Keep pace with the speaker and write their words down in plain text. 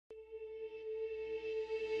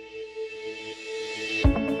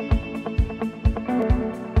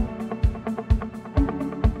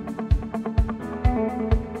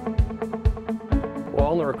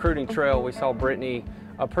recruiting trail, we saw Brittany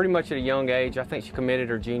pretty much at a young age. I think she committed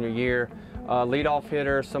her junior year. Leadoff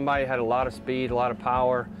hitter, somebody had a lot of speed, a lot of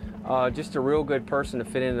power. Just a real good person to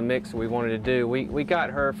fit in the mix that we wanted to do. We got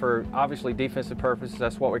her for obviously defensive purposes.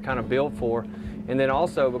 That's what we kind of built for. And then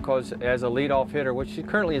also because as a leadoff hitter, which she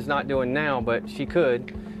currently is not doing now, but she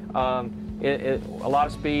could, a lot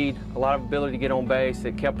of speed, a lot of ability to get on base.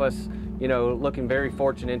 It kept us, you know, looking very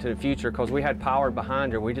fortunate into the future because we had power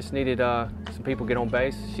behind her. We just needed some people to get on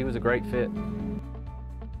base. She was a great fit.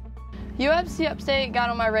 USC Upstate got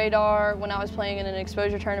on my radar when I was playing in an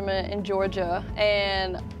exposure tournament in Georgia,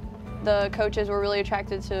 and the coaches were really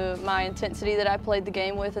attracted to my intensity that I played the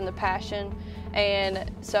game with and the passion. And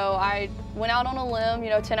so I went out on a limb, you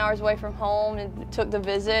know, 10 hours away from home, and took the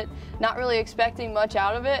visit, not really expecting much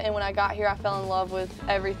out of it. And when I got here, I fell in love with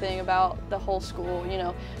everything about the whole school, you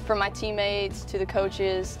know, from my teammates to the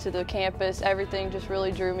coaches to the campus. Everything just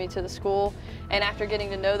really drew me to the school. And after getting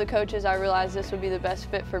to know the coaches, I realized this would be the best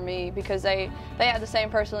fit for me because they have the same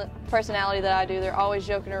personality that I do. They're always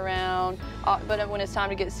joking around, but when it's time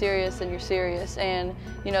to get serious, then you're serious. And,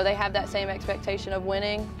 you know, they have that same expectation of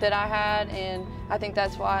winning that I had, and I think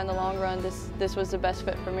that's why in the long run this was the best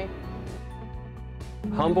fit for me.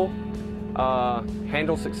 Humble,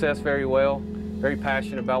 handles success very well, very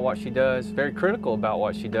passionate about what she does, very critical about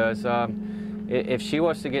what she does. If she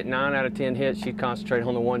was to get 9 out of 10 hits, she'd concentrate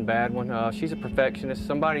on the one bad one. She's a perfectionist,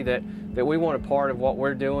 somebody that we want a part of what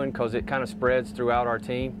we're doing because it kind of spreads throughout our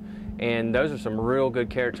team. And those are some real good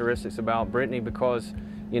characteristics about Brittany because,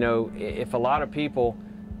 you know, if a lot of people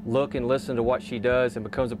look and listen to what she does and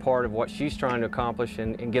becomes a part of what she's trying to accomplish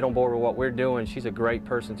and get on board with what we're doing, she's a great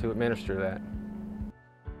person to administer that.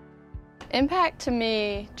 Impact to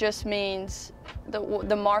me just means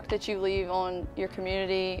the mark that you leave on your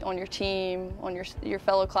community, on your team, on your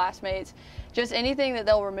fellow classmates, just anything that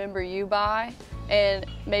they'll remember you by, and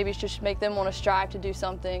maybe just make them want to strive to do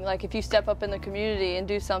something. Like if you step up in the community and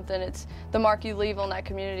do something, it's the mark you leave on that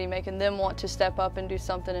community, making them want to step up and do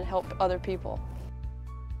something and help other people.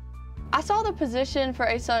 I saw the position for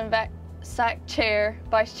ASUN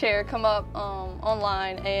vice chair come up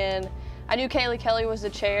online, and I knew Kaylee Kelly was the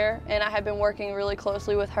chair, and I had been working really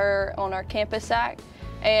closely with her on our campus SAC,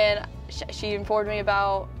 and she informed me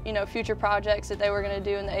about, you know, future projects that they were going to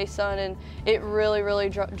do in the ASUN, and it really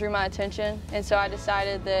drew my attention. And so I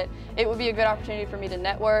decided that it would be a good opportunity for me to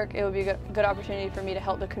network, it would be a good opportunity for me to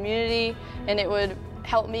help the community, and it would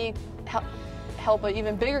help me help an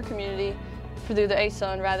even bigger community through the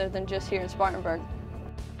ASUN rather than just here in Spartanburg.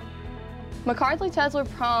 McCarthy-Tesler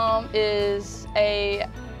Prom is a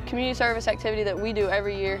community service activity that we do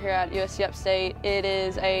every year here at USC Upstate. It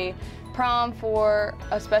is a prom for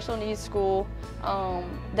a special needs school.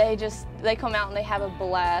 They come out and they have a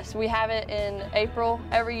blast. We have it in April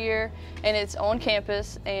every year, and it's on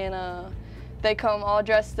campus, and they come all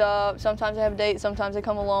dressed up. Sometimes they have dates, sometimes they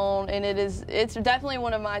come alone, and it's definitely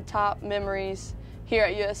one of my top memories here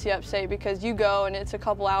at USC Upstate because you go and it's a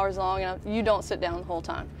couple hours long and you don't sit down the whole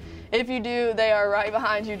time. If you do, they are right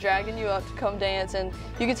behind you, dragging you up to come dance, and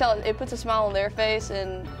you can tell it puts a smile on their face,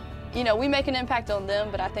 and you know, we make an impact on them,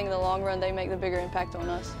 but I think in the long run they make the bigger impact on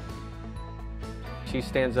us. She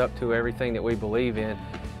stands up to everything that we believe in,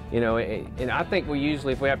 you know, and I think we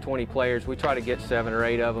usually, if we have 20 players, we try to get 7 or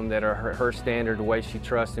 8 of them that are her standard, the way she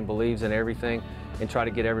trusts and believes in everything, and try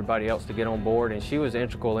to get everybody else to get on board. And she was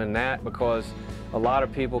integral in that because a lot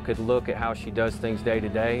of people could look at how she does things day to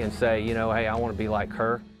day and say, you know, hey, I want to be like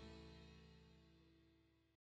her.